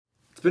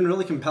It's been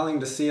really compelling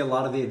to see a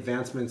lot of the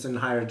advancements in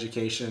higher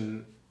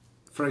education.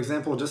 For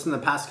example, just in the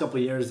past couple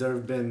of years, there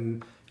have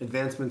been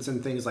advancements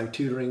in things like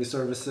tutoring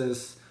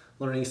services,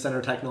 learning center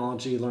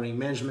technology, learning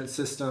management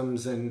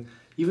systems, and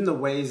even the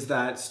ways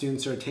that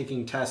students are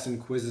taking tests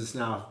and quizzes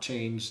now have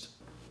changed.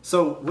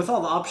 So with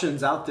all the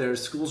options out there,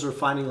 schools are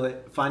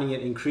finding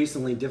it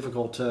increasingly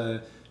difficult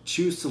to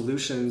choose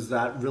solutions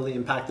that really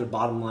impact their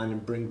bottom line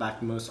and bring back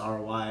the most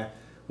ROI,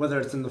 whether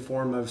it's in the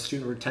form of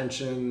student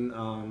retention,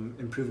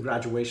 improved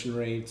graduation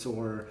rates,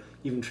 or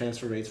even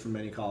transfer rates for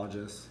many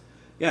colleges.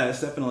 Yeah,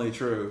 it's definitely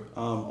true.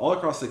 All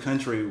across the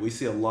country, we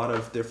see a lot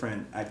of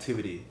different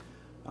activity.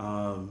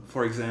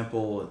 For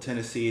example,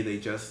 Tennessee, they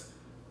just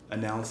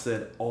announced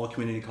that all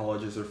community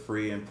colleges are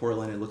free. In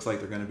Portland, it looks like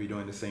they're going to be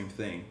doing the same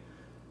thing.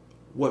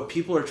 What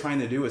people are trying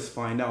to do is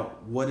find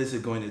out what is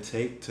it going to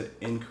take to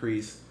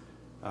increase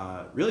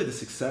really the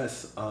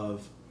success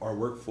of our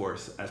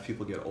workforce as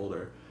people get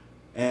older.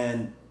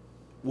 And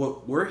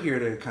what we're here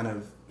to kind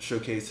of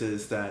showcase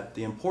is that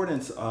the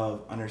importance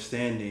of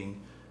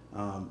understanding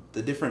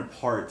the different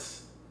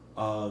parts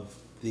of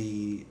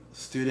the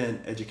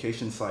student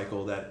education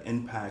cycle that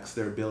impacts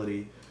their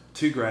ability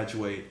to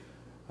graduate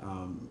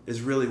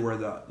is really where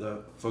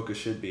the focus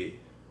should be.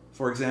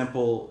 For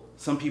example,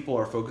 some people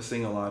are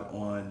focusing a lot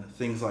on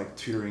things like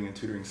tutoring and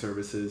tutoring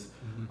services.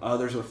 Mm-hmm.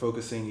 Others are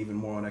focusing even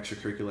more on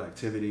extracurricular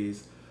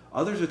activities.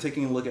 Others are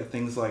taking a look at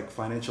things like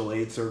financial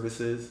aid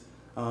services.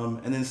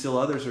 And then still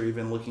others are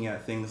even looking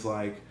at things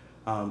like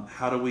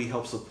how do we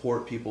help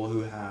support people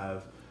who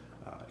have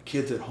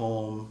kids at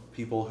home,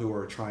 people who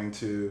are trying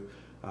to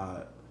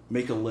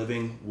make a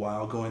living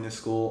while going to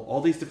school.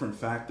 All these different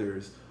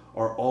factors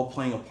are all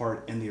playing a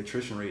part in the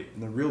attrition rate.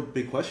 And the real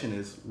big question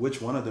is,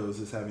 which one of those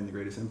is having the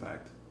greatest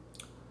impact?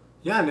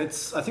 Yeah, and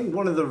I think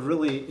one of the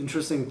really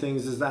interesting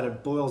things is that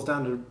it boils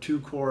down to two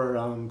core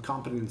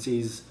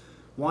competencies.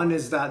 One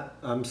is that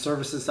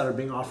services that are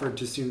being offered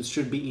to students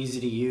should be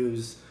easy to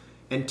use.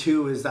 And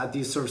two is that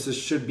these services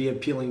should be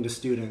appealing to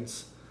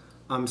students.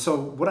 So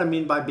what I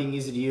mean by being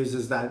easy to use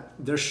is that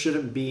there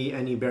shouldn't be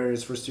any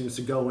barriers for students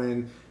to go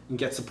in and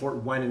get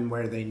support when and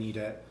where they need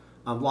it.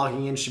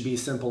 Logging in should be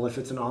simple. If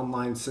it's an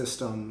online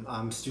system,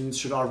 students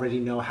should already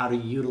know how to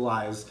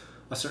utilize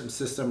a certain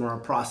system or a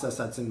process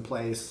that's in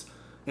place.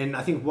 And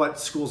I think what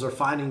schools are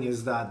finding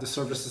is that the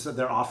services that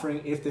they're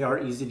offering, if they are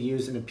easy to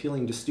use and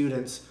appealing to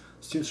students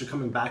are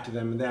coming back to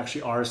them, and they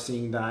actually are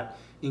seeing that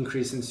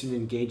increase in student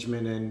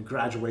engagement and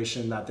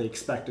graduation that they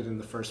expected in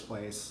the first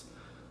place.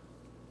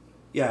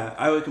 Yeah,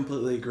 I would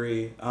completely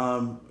agree.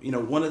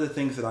 One of the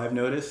things that I've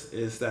noticed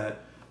is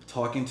that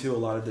talking to a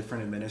lot of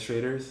different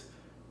administrators,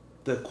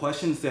 the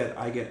questions that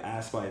I get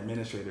asked by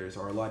administrators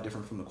are a lot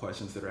different from the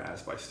questions that are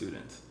asked by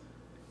students.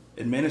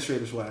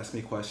 Administrators will ask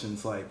me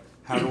questions like,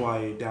 how do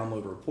I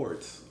download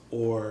reports?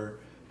 Or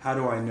how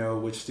do I know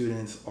which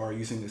students are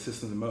using the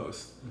system the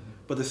most? Mm-hmm.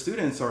 But the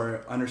students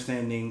are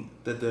understanding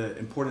that the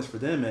importance for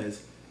them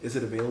is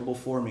it available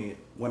for me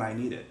when I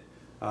need it?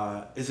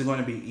 Is it going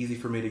to be easy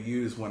for me to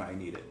use when I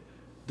need it?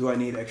 Do I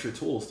need extra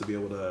tools to be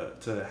able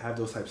to have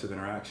those types of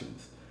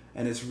interactions?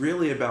 And it's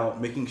really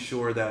about making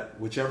sure that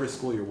whichever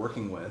school you're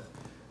working with,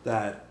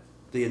 that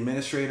the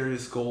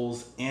administrator's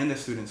goals and the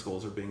students'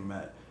 goals are being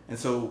met. And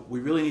so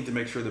we really need to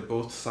make sure that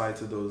both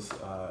sides of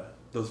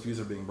those views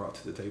are being brought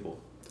to the table.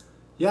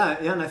 Yeah,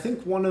 and I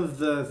think one of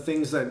the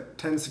things that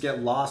tends to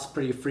get lost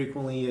pretty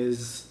frequently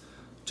is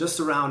just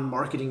around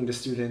marketing to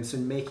students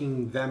and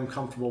making them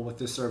comfortable with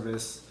the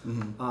service.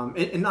 Mm-hmm.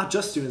 And not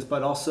just students,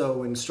 but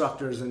also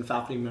instructors and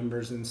faculty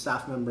members and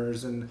staff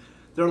members. And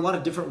there are a lot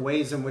of different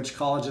ways in which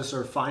colleges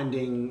are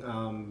finding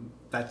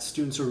that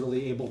students are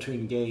really able to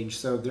engage.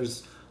 So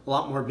there's a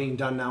lot more being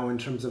done now in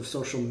terms of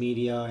social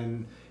media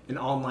and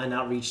online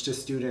outreach to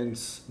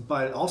students.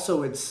 But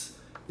also it's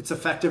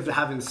effective to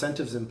have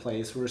incentives in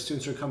place where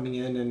students are coming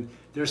in and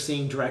they're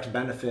seeing direct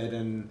benefit,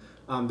 and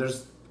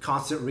there's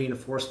constant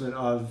reinforcement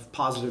of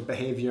positive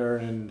behavior.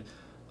 And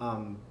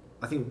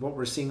I think what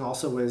we're seeing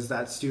also is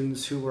that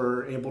students who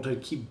are able to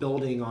keep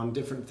building on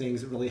different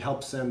things, it really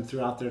helps them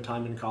throughout their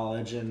time in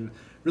college and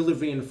really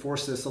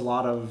reinforces a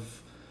lot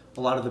of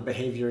the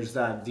behaviors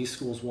that these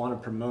schools want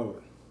to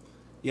promote.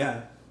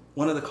 Yeah.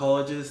 One of the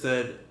colleges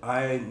that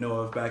I know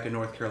of back in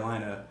North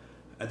Carolina,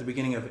 at the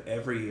beginning of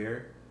every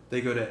year,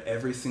 they go to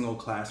every single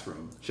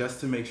classroom just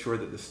to make sure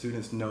that the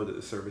students know that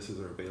the services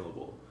are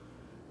available.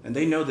 And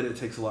they know that it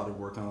takes a lot of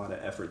work and a lot of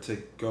effort to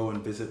go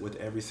and visit with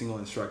every single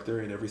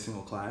instructor in every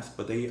single class,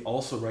 but they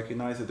also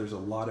recognize that there's a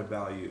lot of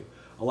value,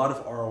 a lot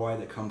of ROI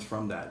that comes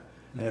from that.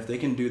 And if they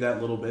can do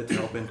that little bit to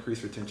help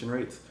increase retention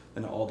rates,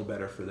 then all the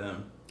better for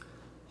them.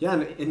 Yeah,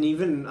 and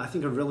even I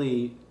think a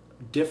really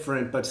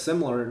different but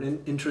similar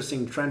and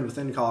interesting trend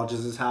within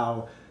colleges is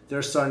how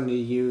they're starting to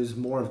use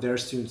more of their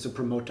students to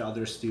promote to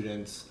other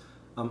students.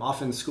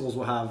 Often schools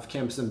will have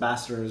campus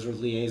ambassadors or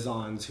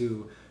liaisons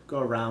who go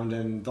around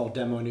and they'll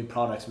demo new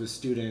products with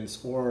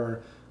students,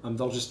 or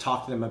they'll just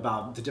talk to them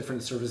about the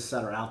different services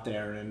that are out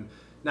there. And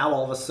now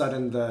all of a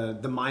sudden the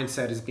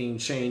mindset is being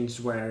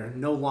changed where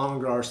no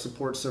longer are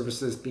support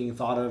services being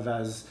thought of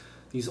as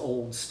these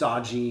old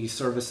stodgy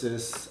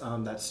services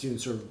that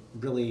students are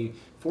really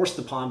forced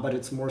upon, but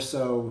it's more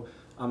so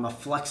a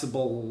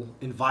flexible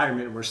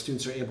environment where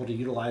students are able to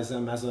utilize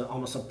them as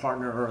almost a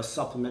partner or a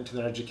supplement to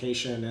their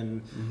education,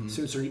 and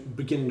students are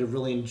beginning to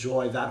really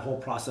enjoy that whole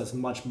process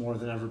much more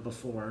than ever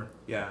before.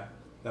 Yeah,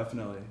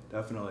 definitely.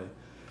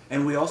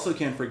 And we also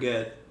can't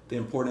forget the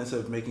importance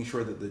of making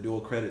sure that the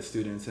dual credit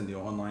students and the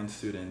online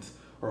students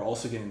are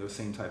also getting those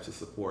same types of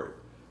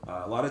support.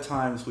 A lot of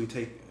times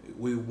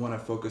we want to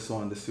focus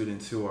on the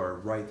students who are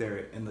right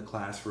there in the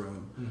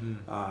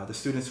classroom, the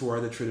students who are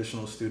the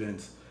traditional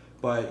students.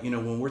 But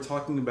when we're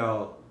talking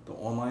about the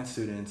online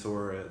students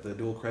or the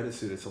dual credit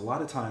students, a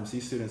lot of times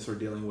these students are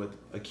dealing with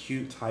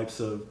acute types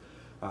of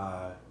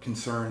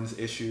concerns,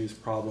 issues,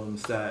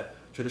 problems that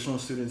traditional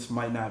students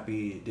might not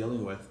be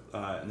dealing with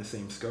in the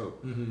same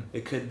scope.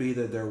 It could be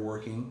that they're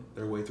working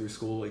their way through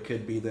school. It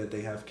could be that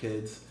they have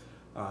kids.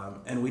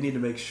 And we need to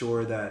make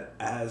sure that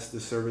as the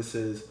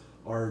services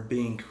are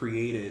being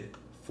created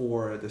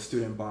for the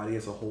student body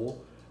as a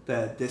whole,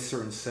 that this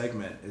certain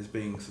segment is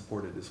being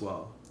supported as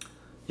well.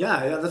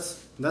 Yeah,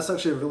 that's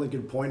actually a really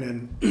good point.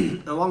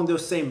 And along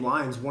those same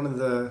lines, one of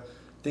the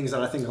things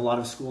that I think a lot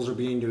of schools are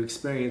beginning to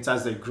experience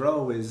as they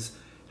grow is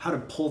how to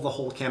pull the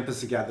whole campus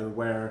together,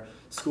 where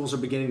schools are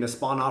beginning to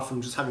spawn off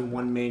from just having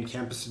one main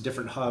campus to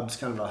different hubs,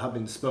 kind of a hub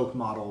and spoke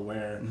model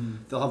where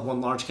they'll have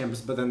one large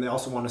campus, but then they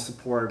also want to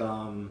support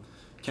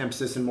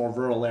campuses in more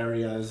rural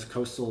areas,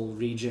 coastal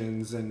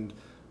regions, and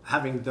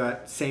having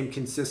that same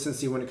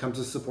consistency when it comes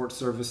to support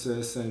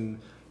services and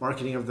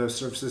marketing of those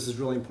services is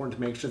really important to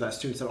make sure that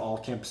students at all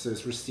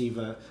campuses receive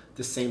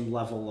the same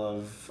level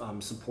of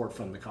support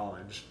from the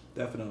college.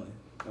 Definitely.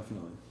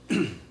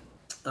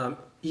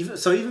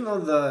 Even though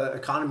the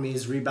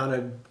economy's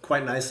rebounded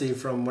quite nicely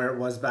from where it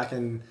was back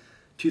in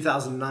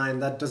 2009,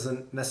 that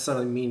doesn't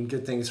necessarily mean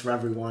good things for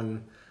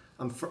everyone.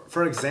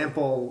 For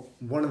example,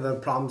 one of the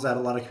problems that a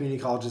lot of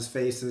community colleges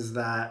face is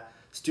that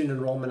student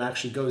enrollment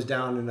actually goes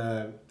down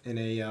in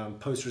a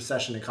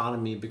post-recession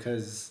economy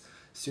because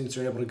students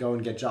are able to go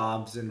and get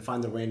jobs and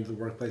find their way into the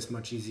workplace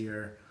much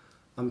easier.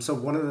 So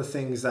one of the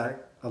things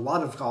that a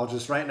lot of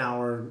colleges right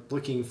now are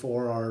looking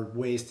for are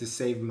ways to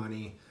save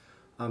money.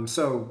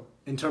 So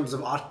in terms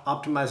of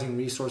optimizing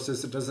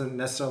resources, it doesn't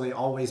necessarily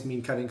always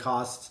mean cutting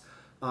costs.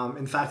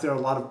 In fact, there are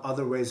a lot of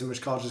other ways in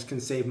which colleges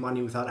can save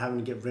money without having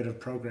to get rid of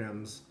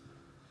programs.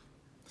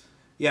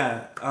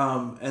 Yeah,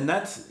 and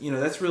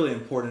that's really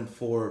important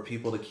for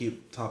people to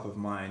keep top of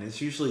mind.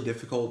 It's usually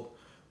difficult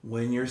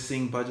when you're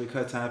seeing budget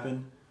cuts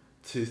happen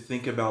to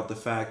think about the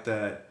fact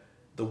that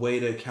the way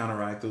to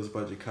counteract those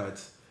budget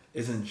cuts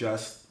isn't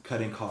just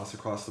cutting costs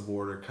across the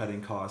board or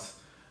cutting costs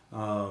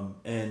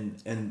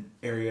in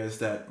areas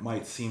that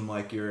might seem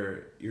like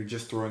you're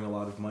just throwing a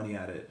lot of money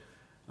at it.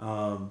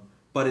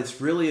 But it's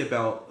really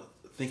about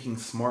thinking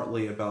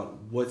smartly about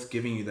what's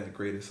giving you that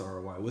greatest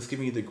ROI, what's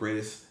giving you the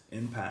greatest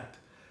impact.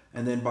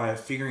 And then by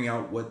figuring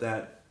out what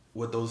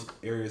those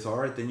areas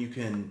are, then you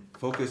can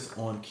focus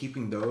on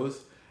keeping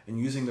those and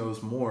using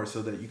those more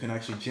so that you can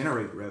actually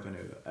generate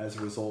revenue as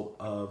a result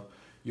of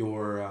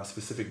your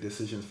specific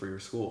decisions for your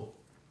school.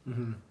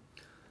 Mm-hmm.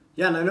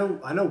 Yeah, and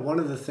I know one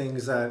of the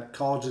things that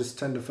colleges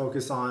tend to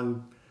focus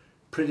on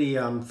pretty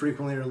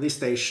frequently, or at least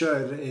they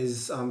should,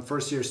 is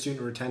first-year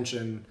student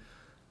retention.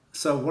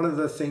 So one of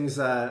the things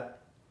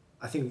that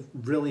I think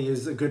really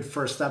is a good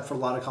first step for a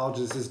lot of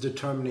colleges is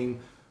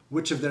determining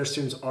which of their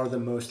students are the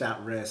most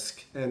at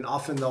risk. And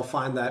often they'll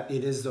find that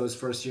it is those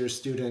first-year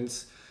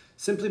students,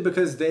 simply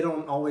because they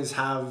don't always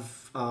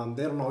have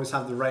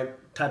the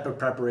right type of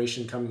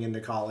preparation coming into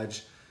college.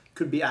 It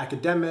could be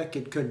academic,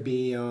 it could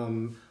be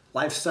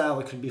lifestyle,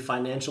 it could be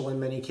financial in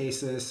many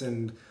cases.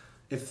 And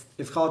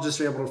if colleges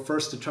are able to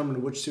first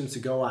determine which students to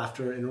go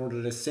after in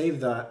order to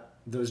save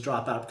those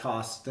dropout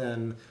costs,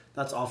 then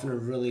that's often a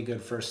really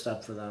good first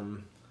step for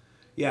them.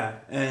 Yeah,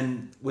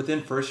 and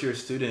within first-year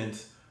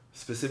students,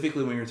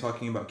 specifically when you're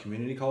talking about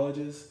community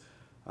colleges,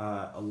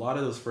 a lot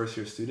of those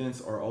first-year students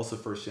are also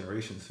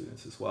first-generation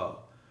students as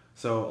well.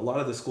 So a lot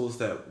of the schools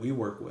that we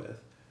work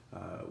with,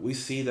 we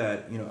see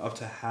that up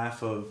to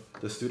half of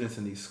the students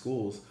in these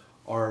schools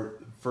are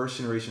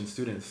first-generation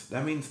students.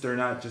 That means they're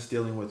not just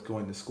dealing with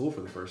going to school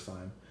for the first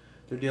time.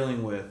 They're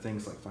dealing with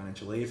things like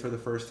financial aid for the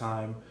first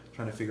time,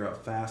 trying to figure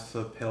out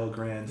FAFSA, Pell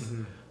Grants.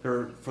 Mm-hmm.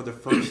 They're, for the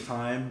first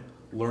time,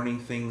 learning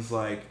things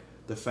like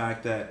the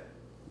fact that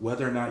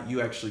whether or not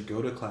you actually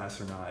go to class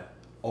or not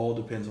all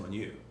depends on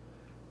you.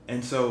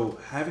 And so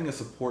having a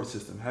support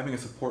system, having a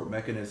support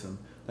mechanism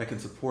that can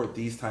support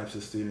these types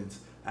of students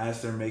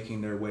as they're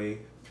making their way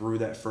through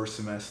that first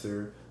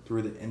semester,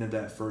 through the end of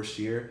that first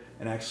year,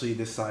 and actually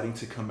deciding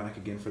to come back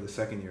again for the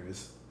second year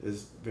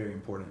is very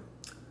important.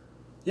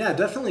 Yeah, it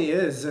definitely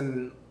is.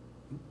 And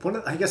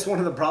I guess one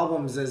of the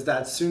problems is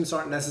that students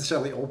aren't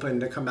necessarily open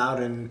to come out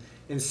and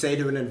say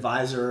to an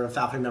advisor or a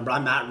faculty member,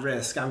 I'm at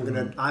risk,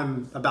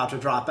 I'm about to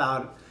drop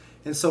out.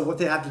 And so what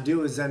they have to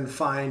do is then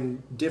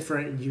find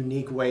different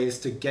unique ways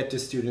to get to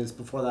students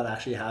before that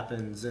actually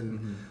happens.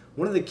 And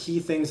one of the key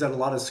things that a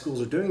lot of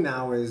schools are doing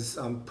now is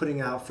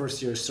putting out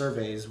first year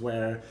surveys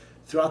where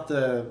throughout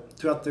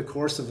the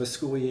course of a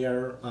school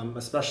year,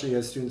 especially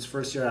a student's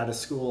first year out of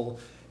school,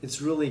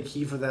 it's really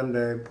key for them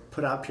to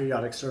put out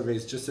periodic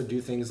surveys just to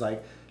do things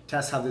like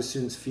test how the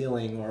student's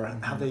feeling or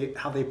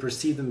how they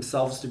perceive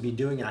themselves to be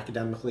doing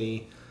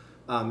academically.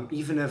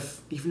 Even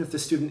if the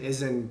student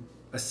isn't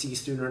a C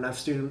student or an F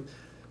student,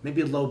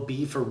 maybe a low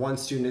B for one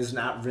student is an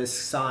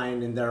at-risk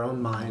sign in their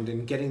own mind,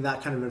 and getting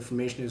that kind of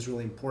information is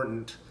really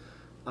important.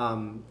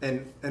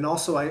 And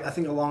also I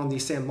think along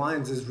these same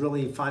lines is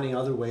really finding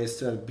other ways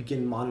to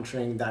begin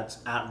monitoring that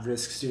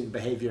at-risk student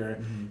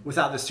behavior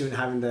without the student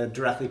having to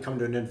directly come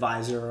to an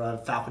advisor or a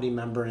faculty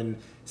member and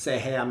say,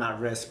 hey, I'm at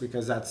risk,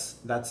 because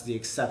that's the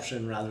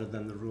exception rather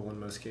than the rule in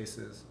most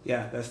cases.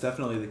 Yeah, that's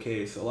definitely the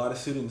case. A lot of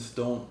students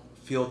don't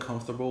feel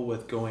comfortable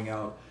with going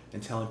out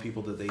and telling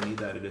people that they need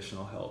that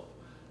additional help.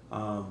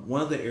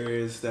 One of the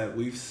areas that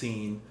we've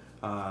seen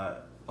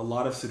a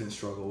lot of students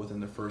struggle with in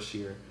the first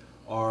year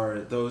are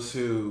those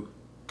who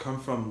come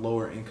from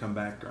lower income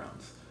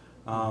backgrounds.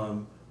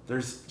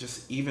 There's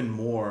just even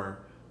more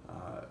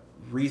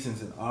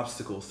reasons and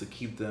obstacles to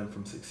keep them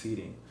from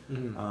succeeding.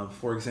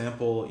 For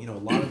example, a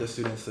lot of the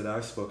students that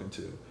I've spoken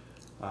to,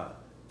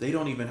 they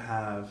don't even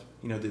have,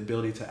 the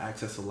ability to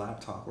access a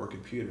laptop or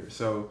computer.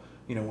 So,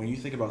 when you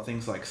think about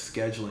things like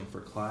scheduling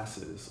for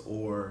classes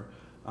or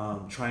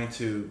trying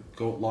to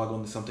go log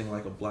on to something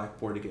like a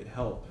Blackboard to get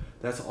help,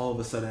 that's all of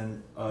a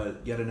sudden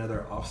yet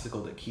another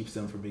obstacle that keeps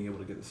them from being able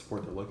to get the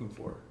support they're looking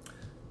for.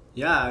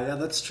 Yeah,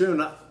 that's true.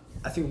 And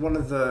I think one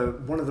of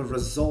the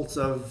results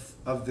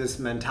of this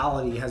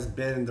mentality has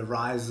been the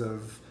rise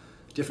of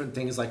different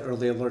things like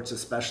early alerts,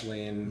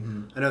 especially.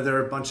 And I know there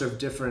are a bunch of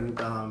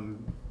different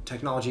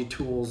technology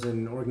tools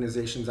and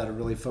organizations that are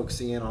really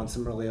focusing in on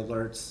some early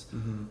alerts.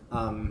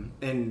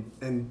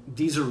 And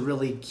these are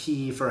really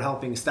key for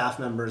helping staff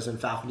members and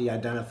faculty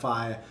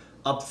identify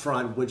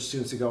upfront which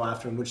students to go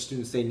after and which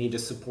students they need to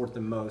support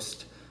the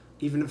most.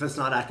 Even if it's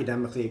not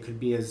academically, it could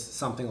be as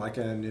something like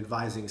an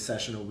advising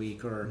session a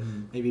week, or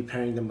maybe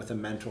pairing them with a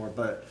mentor,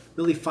 but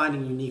really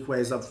finding unique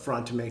ways up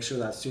front to make sure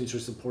that students are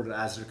supported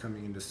as they're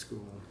coming into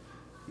school.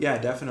 Yeah,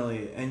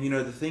 definitely. And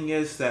the thing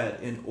is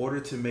that in order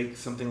to make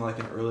something like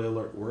an early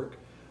alert work,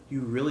 you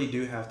really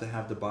do have to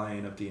have the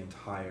buy-in of the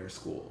entire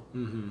school.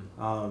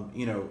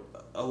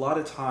 A lot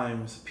of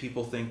times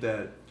people think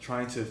that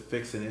trying to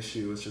fix an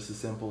issue is just as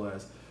simple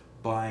as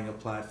buying a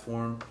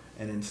platform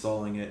and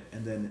installing it,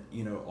 and then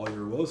all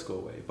your woes go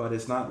away. But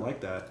it's not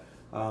like that.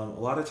 A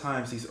lot of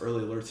times these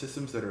early alert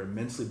systems that are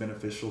immensely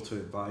beneficial to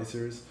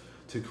advisors,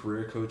 to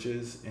career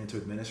coaches, and to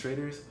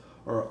administrators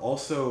are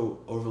also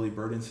overly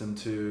burdensome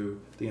to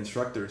the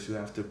instructors who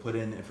have to put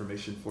in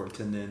information for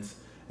attendance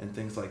and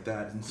things like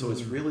that. And so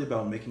it's really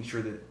about making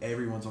sure that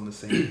everyone's on the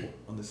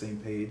same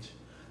page,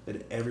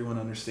 that everyone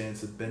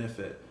understands the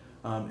benefit,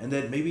 and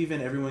that maybe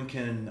even everyone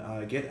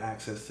can get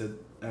access to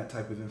that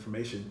type of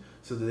information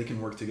so that they can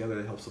work together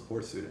to help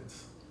support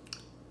students.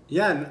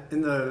 Yeah,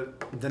 and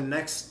the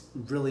next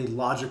really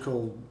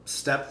logical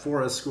step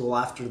for a school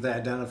after they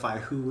identify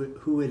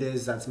who it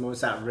is that's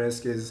most at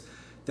risk is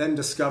then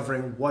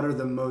discovering what are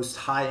the most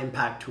high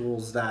impact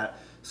tools that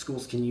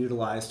schools can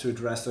utilize to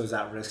address those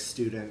at-risk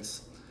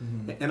students.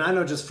 And I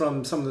know just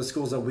from some of the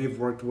schools that we've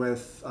worked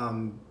with,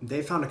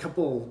 they found a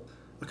couple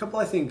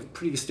I think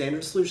pretty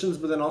standard solutions,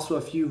 but then also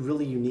a few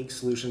really unique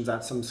solutions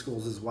at some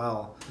schools as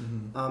well.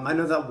 I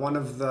know that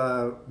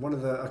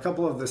a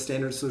couple of the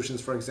standard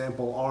solutions, for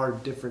example, are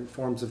different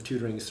forms of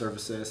tutoring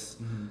services.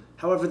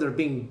 However, they're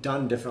being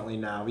done differently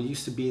now. It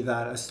used to be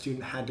that a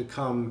student had to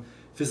come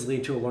physically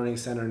to a learning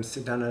center and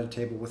sit down at a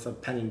table with a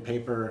pen and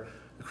paper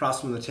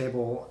across from the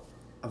table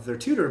of their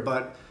tutor,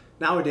 but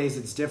nowadays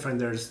it's different.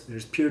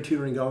 There's peer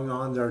tutoring going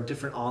on. There are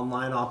different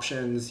online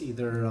options,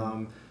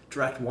 either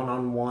direct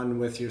one-on-one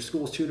with your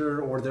school's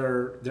tutor, or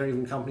there are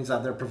even companies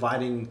out there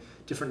providing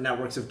different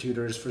networks of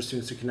tutors for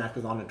students to connect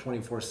with on a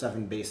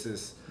 24/7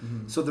 basis.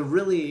 So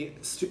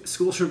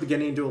schools are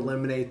beginning to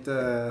eliminate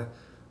the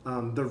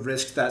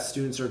risk that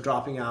students are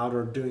dropping out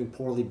or doing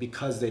poorly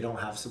because they don't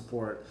have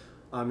support.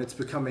 It's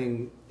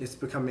becoming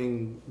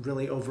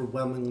really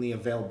overwhelmingly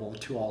available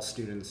to all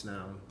students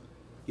now.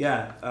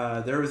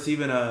 Yeah, there was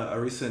even a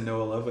recent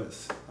Noah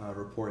Levis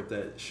report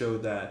that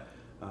showed that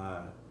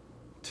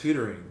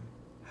tutoring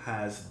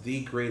has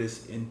the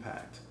greatest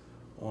impact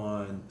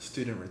on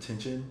student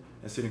retention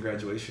and student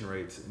graduation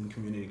rates in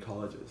community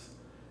colleges.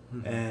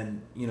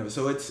 And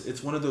so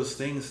it's one of those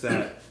things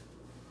that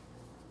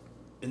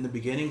in the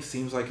beginning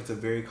seems like it's a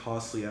very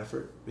costly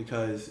effort,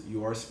 because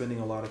you are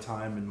spending a lot of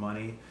time and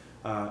money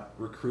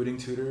recruiting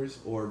tutors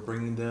or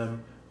bringing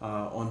them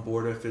on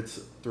board if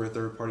it's through a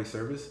third-party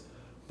service.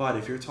 But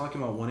if you're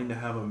talking about wanting to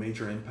have a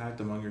major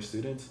impact among your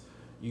students,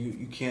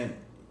 you can't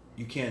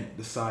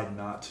decide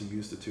not to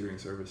use the tutoring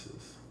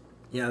services.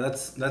 Yeah,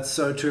 that's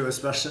so true,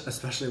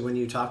 especially when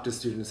you talk to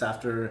students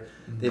after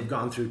they've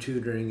gone through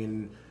tutoring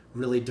and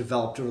really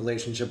developed a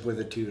relationship with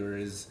a tutor.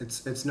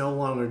 It's no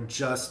longer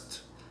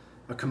just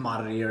a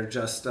commodity or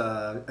just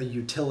a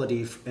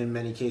utility in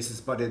many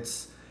cases, but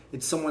it's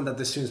someone that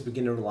the students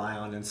begin to rely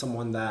on, and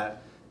someone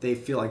that they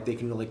feel like they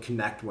can really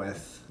connect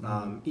with.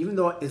 Even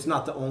though it's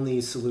not the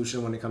only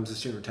solution when it comes to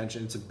student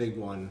retention, it's a big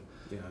one.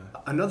 Yeah.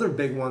 Another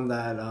big one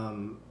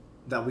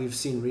that we've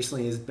seen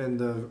recently has been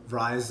the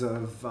rise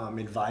of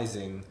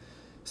advising.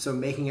 So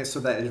making it so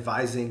that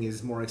advising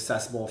is more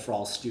accessible for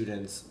all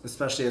students,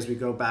 especially as we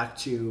go back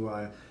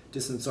to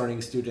distance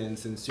learning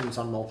students and students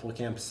on multiple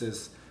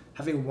campuses.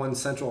 Having one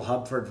central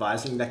hub for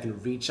advising that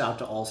can reach out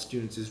to all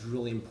students is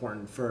really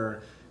important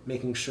for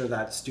making sure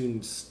that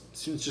students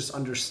just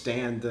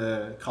understand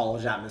the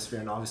college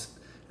atmosphere,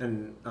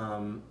 and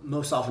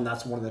most often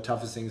that's one of the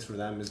toughest things for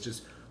them is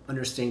just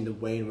understanding the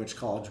way in which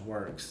college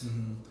works.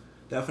 Mm-hmm.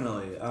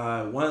 Definitely.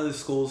 One of the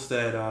schools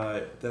that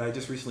I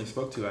just recently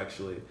spoke to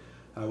actually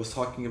was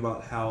talking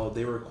about how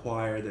they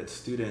require that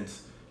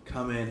students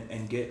come in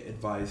and get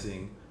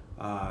advising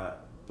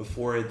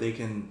before they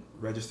can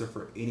register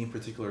for any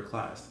particular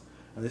class.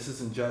 And this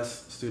isn't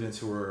just students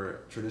who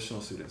are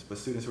traditional students, but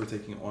students who are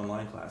taking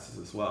online classes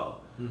as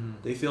well. Mm-hmm.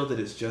 They feel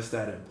that it's just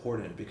that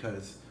important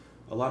because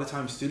a lot of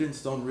times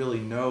students don't really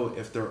know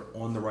if they're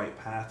on the right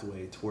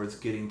pathway towards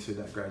getting to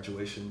that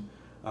graduation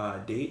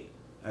date,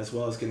 as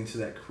well as getting to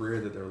that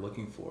career that they're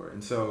looking for.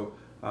 And so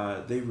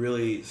they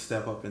really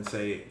step up and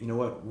say, you know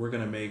what, we're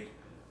going to make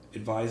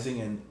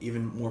advising, and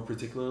even more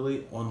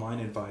particularly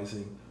online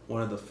advising,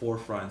 one of the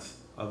forefronts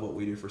of what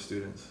we do for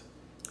students.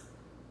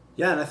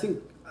 Yeah, and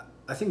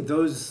I think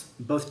those,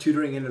 both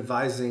tutoring and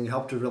advising,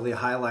 help to really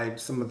highlight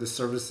some of the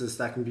services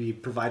that can be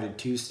provided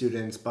to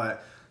students,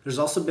 but there's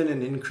also been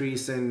an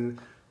increase in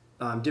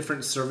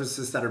different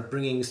services that are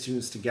bringing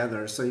students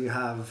together. So you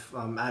have,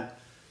 I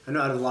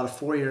know at a lot of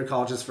four-year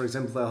colleges, for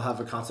example, they'll have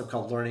a concept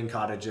called learning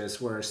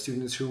cottages, where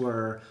students who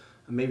are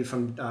maybe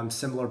from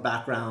similar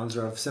backgrounds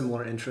or of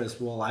similar interests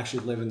will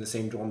actually live in the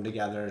same dorm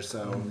together.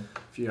 So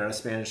if you're a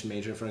Spanish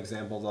major, for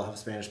example, they'll have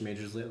Spanish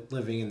majors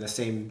living in the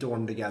same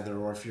dorm together,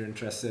 or if you're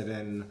interested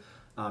in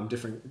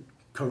different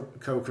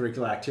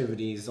co-curricular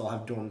activities, they'll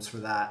have dorms for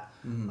that.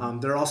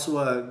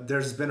 Mm-hmm.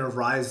 There's been a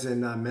rise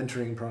in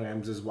mentoring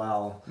programs as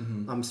well,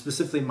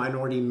 specifically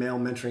minority male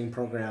mentoring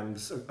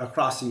programs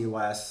across the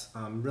U.S.,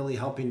 really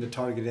helping to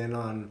target in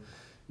on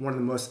one of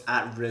the most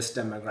at-risk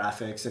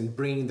demographics, and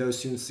bringing those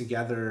students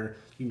together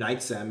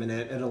unites them, and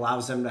it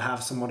allows them to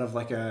have somewhat of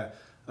like a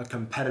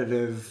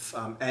competitive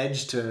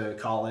edge to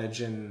college,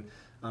 and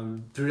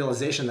the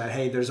realization that,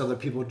 hey, there's other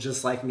people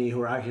just like me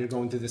who are out here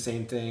going through the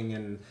same thing,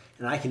 and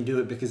I can do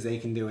it because they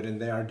can do it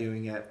and they are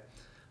doing it.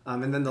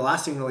 And then the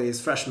last thing really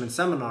is freshman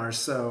seminars.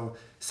 So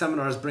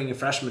seminars bringing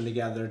freshmen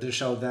together to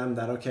show them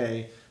that,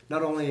 okay,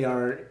 not only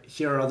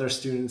here are other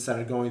students that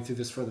are going through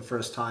this for the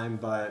first time,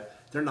 but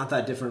they're not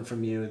that different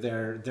from you.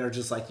 They're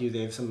just like you.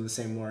 They have some of the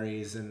same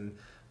worries. And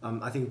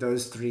I think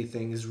those three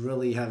things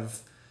really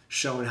have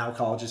shown how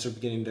colleges are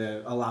beginning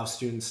to allow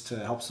students to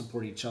help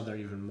support each other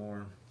even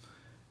more.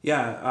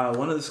 Yeah,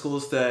 one of the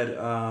schools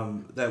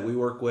that we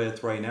work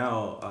with right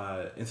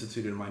now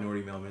instituted a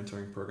minority male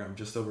mentoring program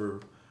just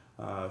over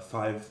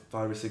 5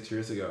 or 6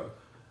 years ago,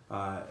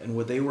 and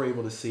what they were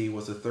able to see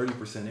was a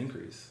 30%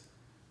 increase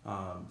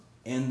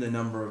in the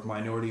number of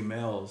minority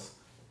males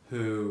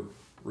who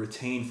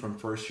retained from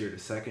first year to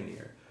second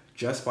year,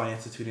 just by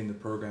instituting the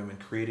program and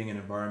creating an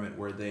environment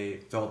where they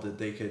felt that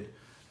they could,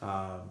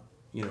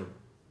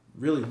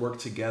 really work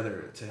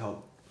together to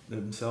help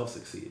themselves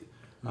succeed.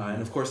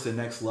 And of course, the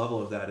next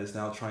level of that is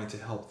now trying to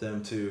help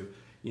them to,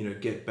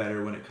 get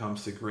better when it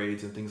comes to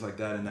grades and things like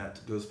that. And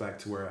that goes back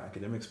to where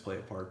academics play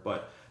a part.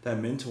 But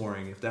that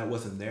mentoring, if that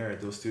wasn't there,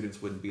 those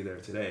students wouldn't be there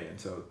today. And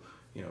so,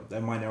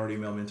 that minority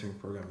male mentoring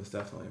program is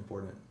definitely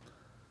important.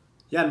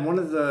 Yeah, and one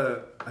of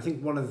the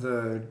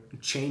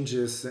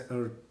changes,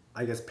 or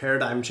I guess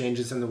paradigm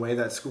changes in the way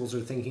that schools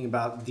are thinking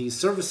about these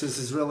services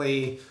is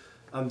really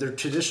their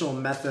traditional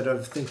method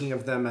of thinking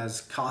of them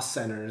as cost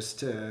centers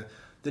to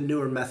the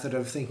newer method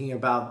of thinking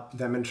about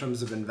them in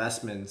terms of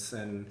investments.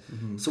 And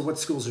so what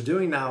schools are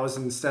doing now is,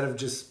 instead of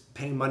just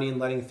paying money and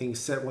letting things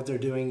sit, what they're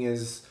doing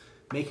is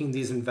making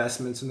these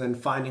investments and then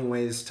finding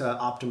ways to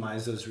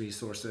optimize those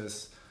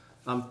resources.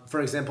 For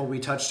example, we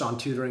touched on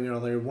tutoring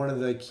earlier. One of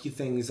the key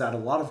things that a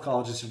lot of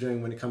colleges are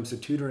doing when it comes to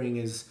tutoring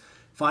is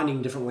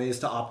finding different ways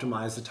to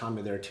optimize the time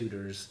of their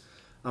tutors.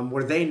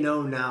 Where they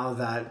know now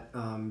that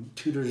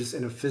tutors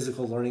in a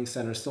physical learning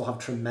center still have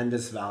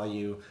tremendous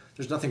value.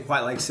 There's nothing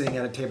quite like sitting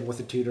at a table with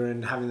a tutor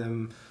and having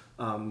them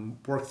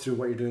work through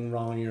what you're doing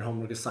wrong in your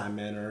homework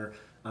assignment, or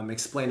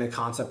explain a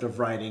concept of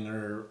writing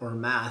or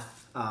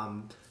math.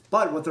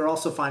 But what they're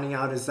also finding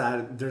out is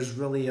that there's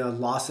really a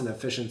loss in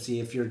efficiency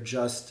if you're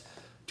just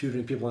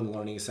tutoring people in the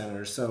learning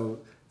center. So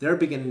they're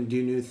beginning to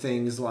do new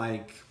things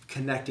like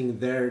connecting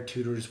their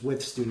tutors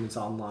with students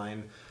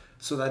online,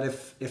 so that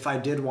if I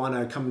did want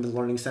to come to the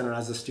Learning Center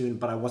as a student,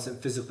 but I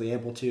wasn't physically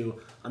able to,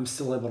 I'm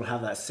still able to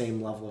have that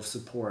same level of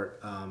support,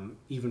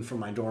 even from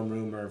my dorm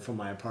room or from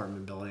my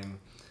apartment building.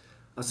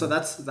 So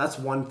that's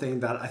one thing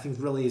that I think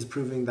really is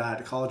proving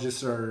that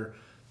colleges are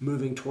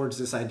moving towards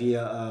this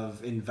idea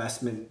of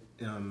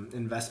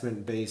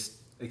investment-based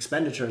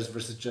expenditures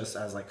versus just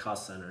as like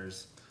cost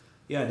centers.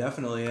 Yeah,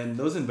 definitely. And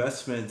those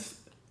investments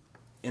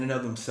in and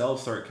of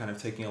themselves start kind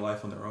of taking a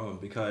life on their own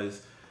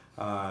because,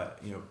 I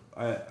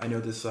know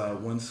this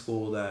one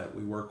school that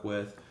we work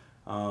with,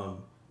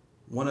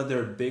 one of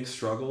their big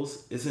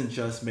struggles isn't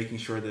just making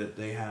sure that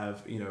they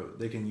have,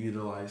 they can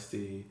utilize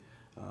the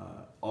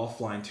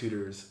offline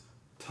tutors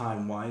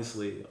time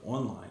wisely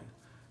online,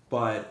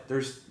 but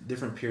there's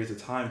different periods of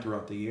time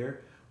throughout the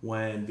year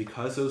when,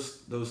 because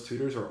those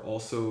tutors are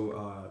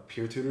also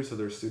peer tutors, so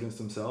they're students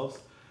themselves,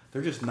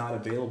 they're just not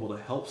available to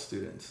help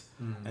students.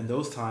 And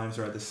those times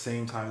are at the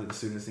same time that the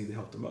students need the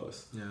help the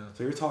most. Yeah.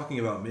 So you're talking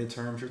about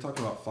midterms, you're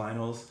talking about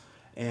finals,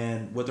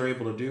 and what they're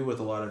able to do with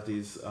a lot of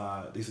these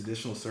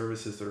additional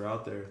services that are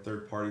out there,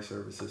 third-party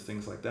services,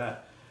 things like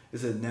that,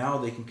 is that now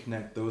they can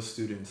connect those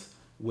students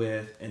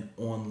with an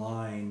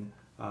online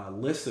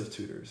list of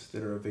tutors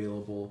that are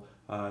available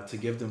to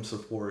give them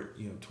support,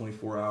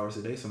 24 hours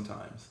a day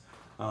sometimes.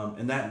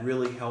 And that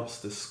really helps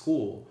the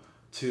school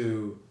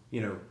to,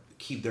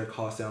 keep their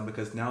costs down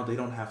because now they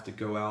don't have to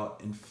go out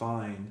and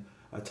find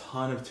a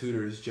ton of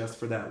tutors just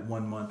for that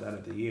 1 month out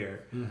of the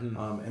year.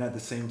 And at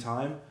the same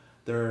time,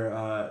 they're,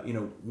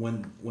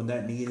 when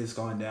that need has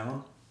gone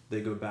down,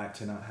 they go back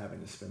to not having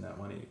to spend that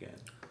money again.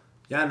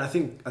 Yeah, and I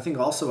think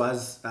also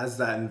as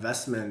that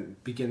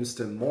investment begins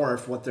to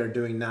morph, what they're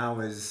doing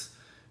now is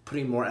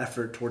putting more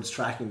effort towards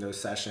tracking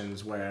those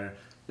sessions where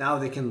now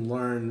they can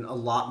learn a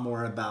lot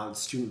more about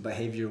student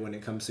behavior when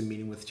it comes to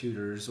meeting with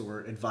tutors or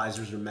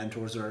advisors or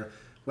mentors or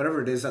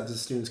whatever it is that the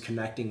student's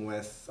connecting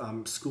with.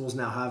 Schools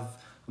now have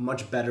a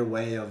much better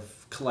way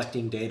of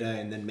collecting data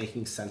and then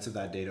making sense of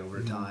that data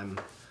over time.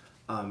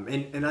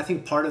 And I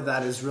think part of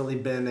that has really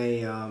been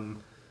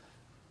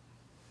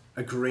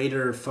a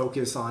greater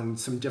focus on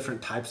some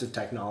different types of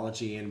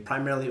technology and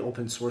primarily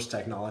open source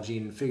technology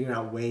and figuring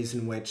out ways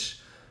in which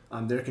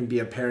there can be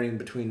a pairing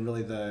between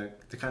really the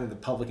kind of the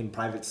public and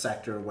private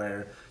sector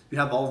where you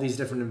have all these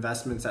different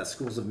investments that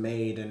schools have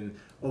made, and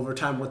over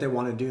time what they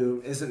want to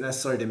do isn't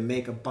necessarily to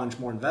make a bunch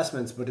more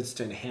investments, but it's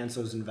to enhance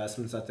those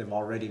investments that they've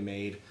already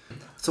made.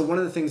 So one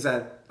of the things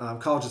that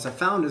colleges have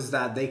found is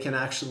that they can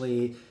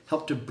actually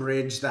help to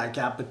bridge that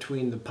gap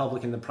between the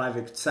public and the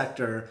private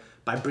sector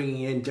by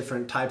bringing in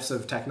different types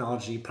of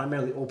technology,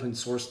 primarily open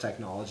source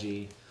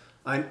technology.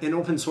 And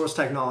open source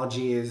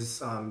technology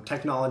is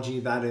technology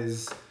that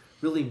is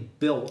really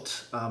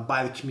built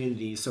by the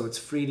community. So it's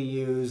free to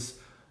use,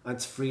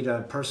 it's free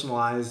to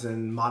personalize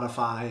and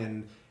modify,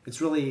 and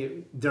it's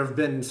really, there have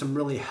been some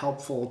really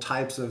helpful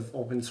types of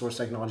open source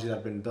technology that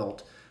have been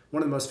built.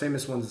 One of the most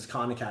famous ones is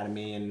Khan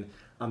Academy,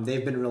 and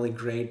they've been really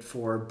great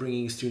for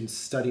bringing students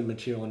study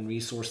material and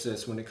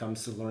resources when it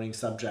comes to learning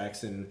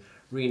subjects and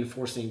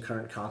reinforcing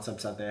current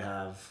concepts that they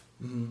have.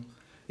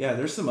 Yeah,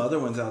 there's some other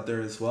ones out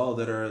there as well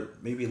that are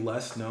maybe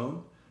less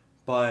known,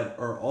 but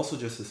are also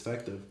just as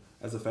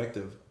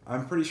effective.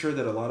 I'm pretty sure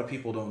that a lot of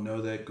people don't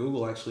know that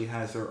Google actually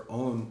has their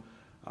own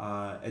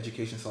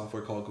education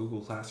software called Google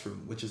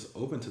Classroom, which is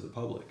open to the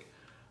public.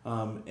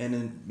 And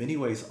in many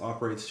ways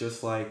operates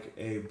just like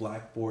a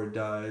Blackboard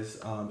does.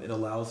 It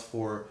allows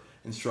for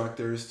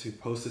instructors to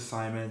post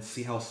assignments,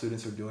 see how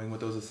students are doing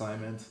with those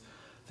assignments.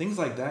 Things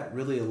like that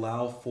really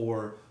allow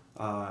for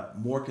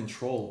more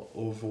control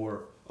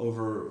over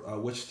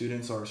which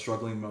students are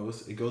struggling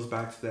most. It goes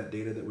back to that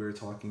data that we were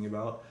talking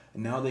about,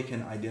 and now they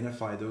can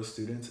identify those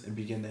students and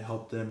begin to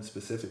help them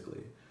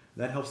specifically.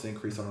 That helps to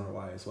increase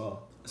ROI as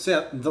well. So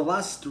yeah, the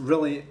last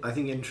really, I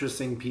think,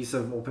 interesting piece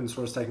of open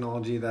source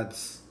technology that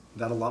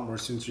a lot more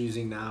students are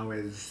using now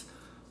is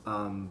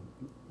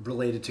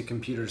related to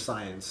computer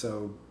science.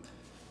 So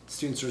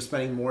students are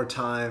spending more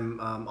time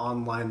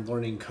online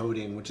learning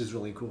coding, which is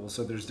really cool.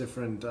 So there's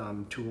different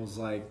tools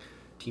like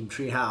Team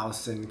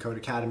Treehouse and Code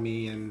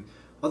Academy and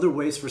other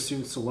ways for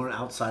students to learn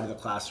outside of the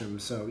classroom.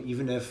 So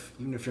even if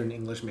you're an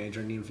English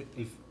major and even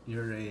if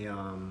you're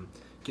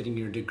getting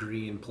your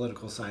degree in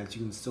political science,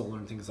 you can still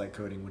learn things like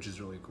coding, which is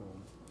really cool.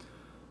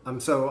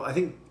 So I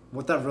think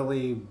what that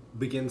really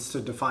begins to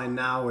define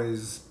now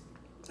is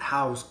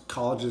how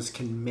colleges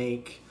can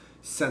make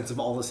sense of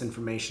all this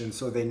information.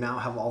 So they now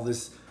have all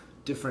this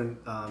different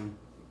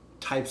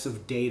types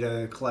of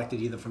data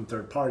collected either from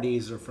third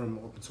parties or from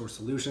open source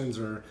solutions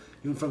or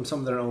even from some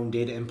of their own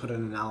data input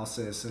and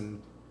analysis.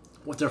 And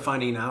what they're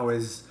finding now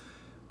is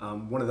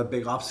one of the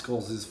big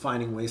obstacles is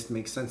finding ways to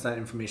make sense of that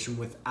information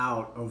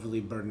without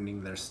overly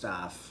burdening their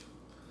staff.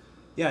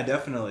 Yeah,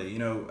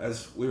 definitely.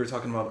 As we were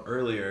talking about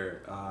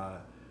earlier,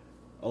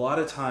 a lot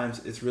of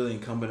times it's really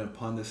incumbent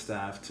upon the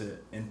staff to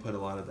input a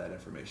lot of that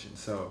information.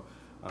 So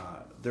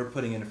they're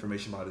putting in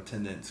information about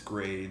attendance,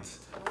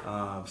 grades,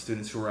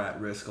 students who are at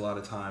risk a lot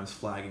of times,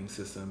 flagging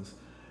systems,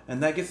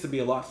 and that gets to be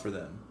a lot for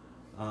them.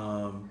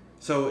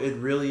 So it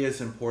really is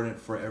important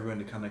for everyone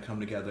to kind of come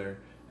together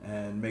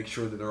and make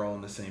sure that they're all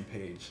on the same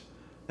page.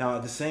 Now,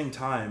 at the same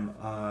time,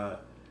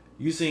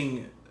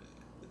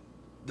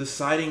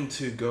 deciding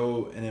to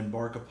go and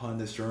embark upon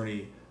this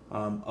journey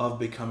of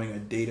becoming a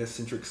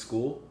data-centric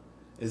school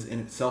is in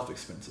itself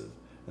expensive.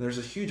 And there's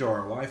a huge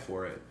ROI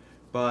for it.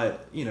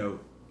 But,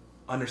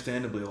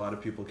 understandably, a lot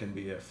of people can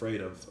be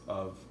afraid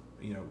of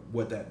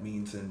what that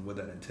means and what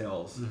that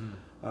entails.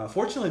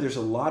 Fortunately, there's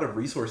a lot of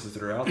resources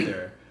that are out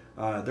there.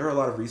 There are a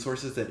lot of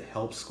resources that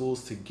help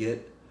schools to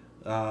get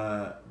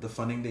the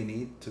funding they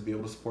need to be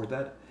able to support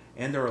that.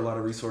 And there are a lot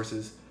of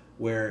resources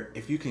where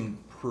if you can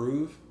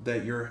prove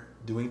that you're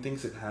doing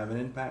things that have an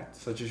impact,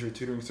 such as your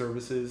tutoring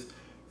services,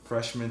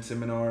 freshman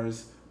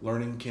seminars,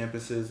 learning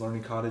campuses,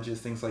 learning cottages,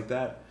 things like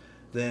that,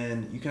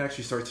 then you can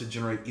actually start to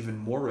generate even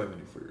more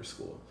revenue for your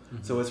school.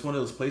 So it's one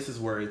of those places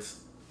where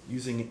it's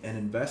using an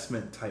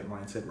investment type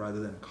mindset rather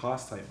than a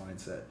cost type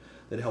mindset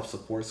that helps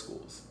support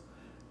schools.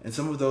 And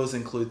some of those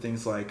include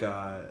things like,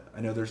 I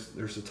know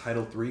there's a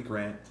Title III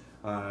grant,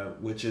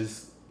 which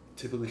is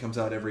typically comes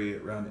out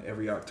around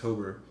every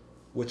October,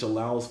 which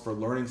allows for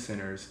learning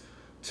centers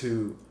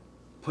to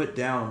put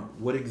down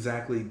what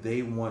exactly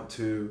they want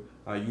to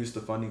use the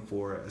funding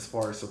for as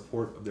far as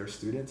support of their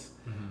students.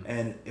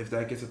 And if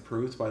that gets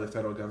approved by the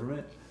federal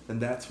government, then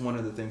that's one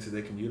of the things that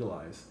they can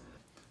utilize.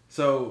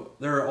 So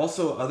there are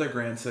also other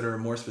grants that are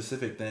more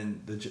specific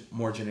than the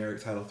more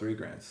generic Title III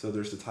grants. So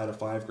there's the Title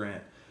V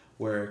grant,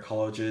 where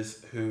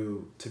colleges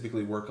who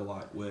typically work a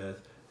lot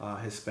with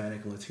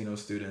Hispanic and Latino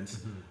students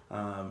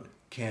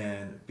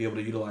can be able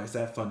to utilize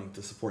that funding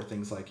to support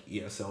things like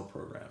ESL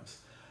programs.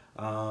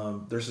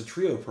 There's a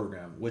TRIO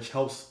program, which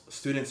helps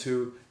students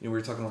who, we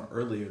were talking about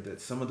earlier,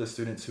 that some of the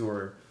students who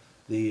are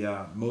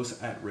the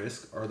most at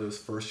risk are those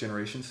first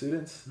generation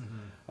students.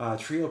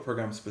 TRIO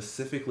program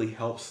specifically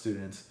helps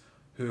students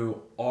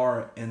who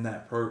are in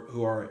that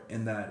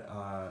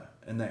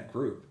in that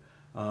group.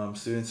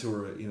 Students who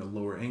are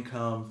lower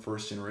income,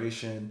 first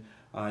generation.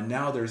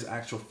 Now there's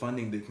actual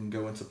funding that can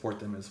go and support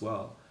them as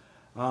well.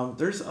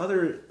 There's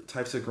other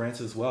types of grants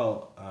as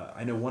well.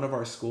 I know one of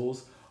our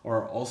schools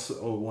are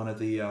also one of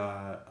the,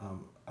 I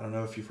don't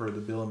know if you've heard of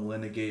the Bill and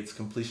Melinda Gates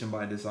Completion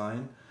by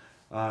Design.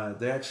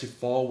 They actually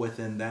fall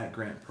within that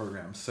grant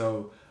program.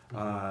 So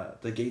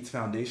the Gates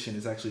Foundation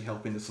is actually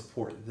helping to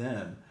support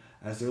them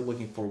as they're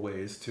looking for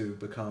ways to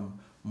become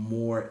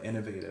more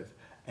innovative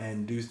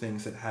and do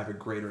things that have a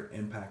greater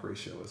impact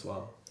ratio as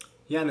well.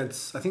 Yeah, and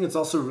I think it's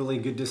also really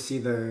good to see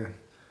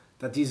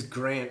that these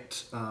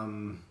granting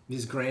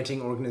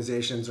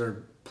organizations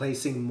are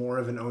placing more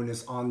of an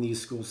onus on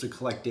these schools to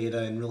collect data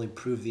and really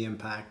prove the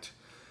impact.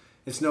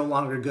 It's no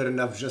longer good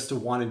enough just to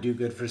want to do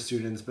good for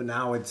students, but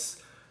now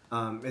it's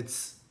the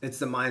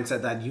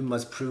mindset that you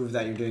must prove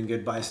that you're doing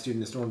good by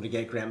students in order to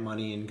get grant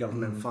money and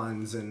government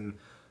funds. And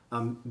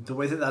the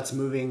way that that's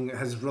moving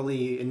has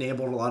really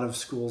enabled a lot of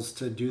schools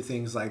to do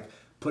things like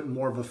put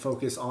more of a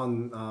focus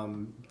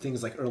on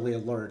things like early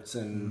alerts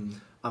and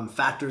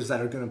factors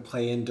that are going to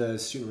play into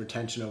student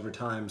retention over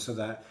time, so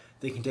that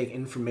they can take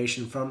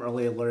information from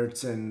early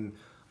alerts and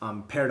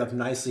pair it up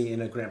nicely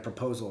in a grant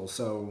proposal.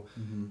 So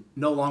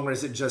no longer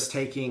is it just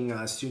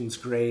taking students'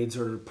 grades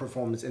or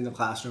performance in the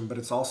classroom, but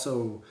it's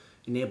also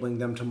enabling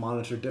them to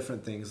monitor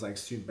different things like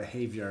student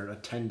behavior,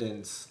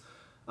 attendance,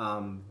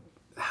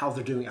 how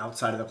they're doing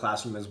outside of the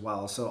classroom as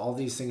well. So all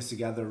these things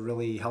together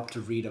really help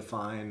to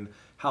redefine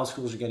how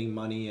schools are getting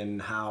money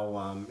and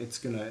how it's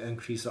going to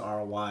increase the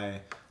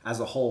ROI as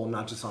a whole,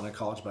 not just on a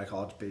college by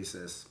college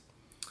basis.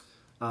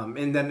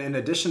 And then in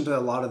addition to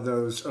a lot of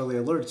those early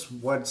alerts,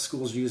 what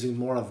schools are using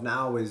more of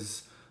now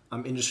is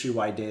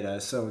industry-wide data.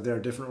 So there are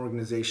different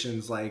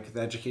organizations like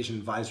the Education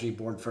Advisory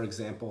Board, for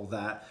example,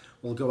 that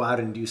will go out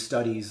and do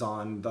studies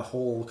on the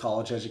whole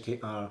college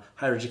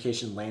higher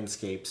education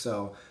landscape.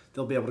 So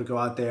they'll be able to go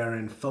out there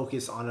and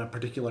focus on a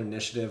particular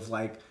initiative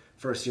like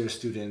first-year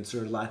students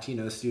or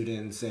Latino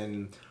students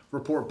and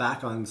report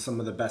back on some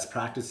of the best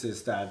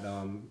practices that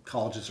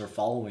colleges are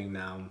following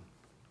now.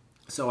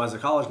 So as a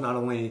college, not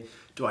only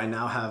do I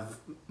now have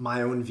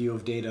my own view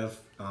of data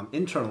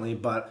internally,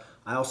 but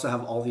I also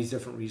have all these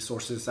different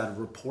resources that are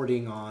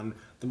reporting on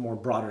the more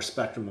broader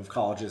spectrum of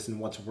colleges and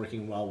what's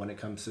working well when it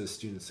comes to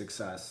student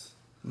success.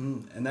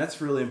 And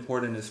that's really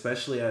important,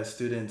 especially as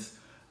students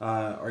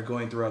are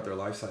going throughout their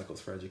life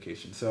cycles for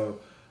education. So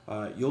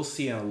you'll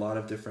see in a lot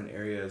of different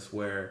areas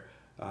where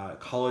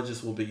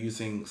colleges will be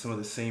using some of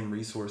the same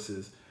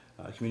resources.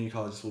 Community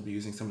colleges will be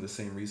using some of the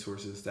same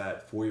resources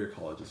that four-year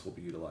colleges will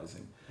be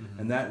utilizing.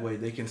 And that way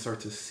they can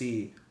start to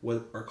see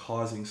what are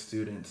causing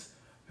students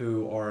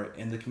who are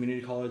in the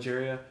community college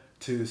area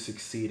to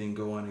succeed and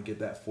go on and get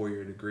that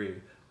four-year degree.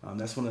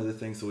 That's one of the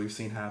things that we've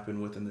seen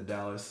happen within the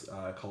Dallas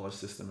college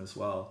system as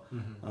well.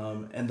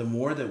 And the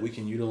more that we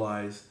can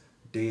utilize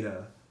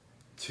data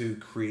to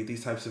create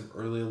these types of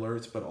early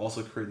alerts, but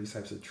also create these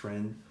types of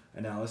trend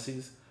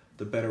analyses,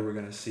 the better we're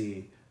going to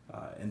see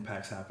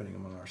impacts happening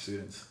among our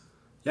students.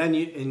 Yeah,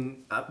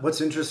 and what's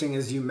interesting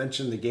is you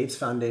mentioned the Gates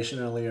Foundation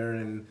earlier,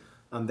 and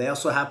they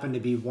also happen to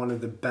be one of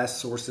the best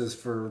sources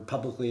for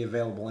publicly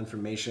available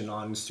information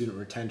on student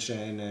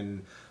retention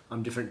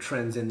and different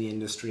trends in the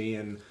industry.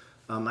 And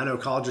I know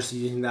colleges are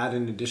using that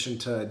in addition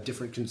to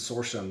different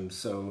consortiums.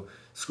 So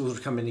schools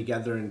are coming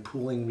together and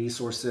pooling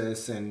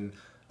resources and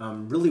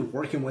really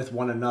working with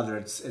one another.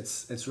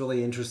 It's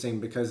really interesting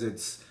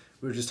because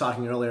we were just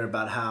talking earlier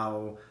about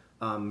how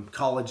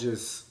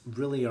colleges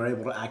really are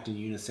able to act in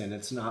unison.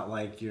 It's not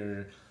like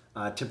you're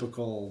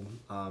typical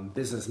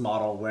business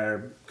model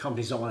where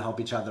companies don't want to help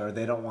each other.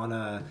 They don't want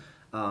to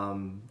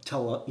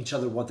tell each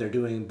other what they're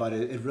doing, but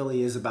it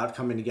really is about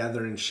coming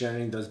together and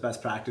sharing those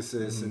best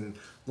practices and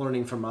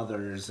learning from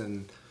others.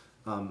 And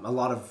a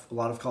lot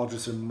of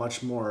colleges are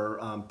much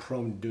more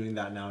prone to doing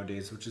that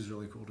nowadays, which is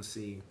really cool to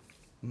see.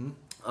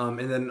 And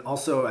then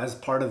also as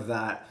part of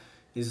that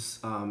is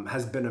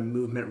has been a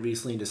movement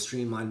recently to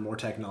streamline more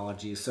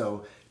technology.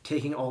 So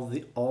taking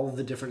all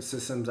the different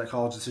systems that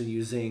colleges are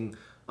using,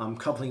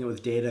 coupling it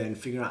with data and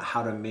figuring out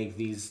how to make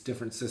these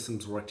different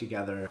systems work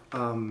together.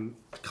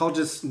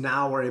 Colleges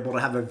now are able to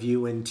have a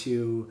view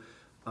into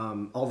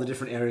all the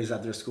different areas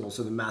at their school.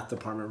 So the math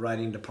department,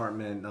 writing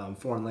department,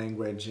 foreign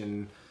language,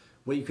 and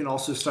what you can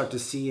also start to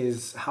see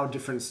is how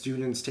different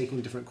students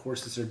taking different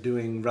courses are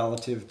doing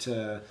relative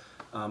to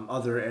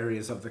other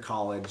areas of the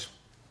college.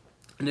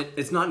 And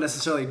it's not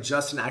necessarily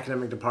just in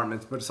academic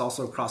departments, but it's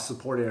also across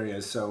support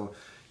areas. So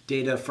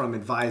data from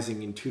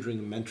advising and tutoring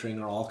and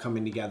mentoring are all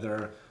coming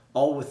together,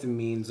 all with the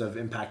means of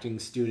impacting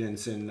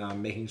students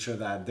and making sure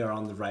that they're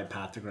on the right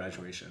path to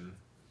graduation.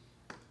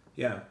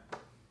 Yeah,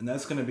 and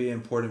that's going to be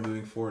important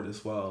moving forward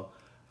as well.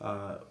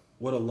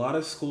 What a lot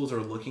of schools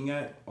are looking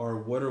at are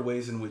what are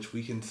ways in which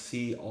we can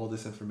see all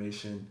this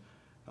information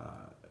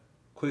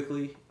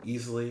quickly,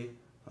 easily,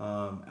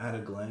 at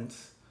a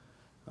glance.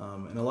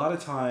 And a lot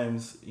of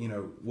times,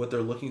 what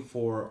they're looking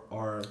for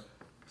are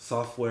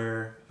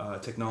software,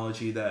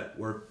 technology that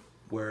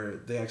where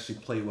they actually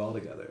play well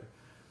together.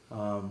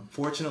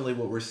 Fortunately,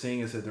 what we're seeing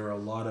is that there are a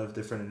lot of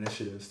different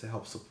initiatives to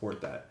help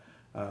support that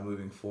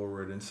moving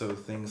forward. And so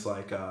things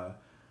like,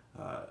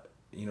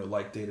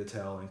 like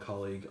DataTel and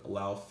Colleague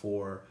allow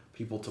for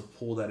people to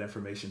pull that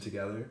information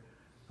together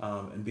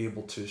and be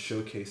able to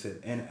showcase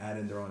it and add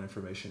in their own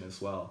information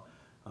as well.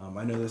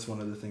 I know that's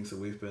one of the things that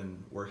we've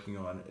been working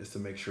on is to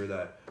make sure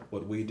that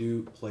what we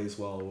do plays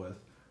well with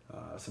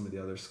some of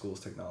the other schools'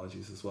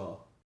 technologies as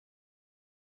well.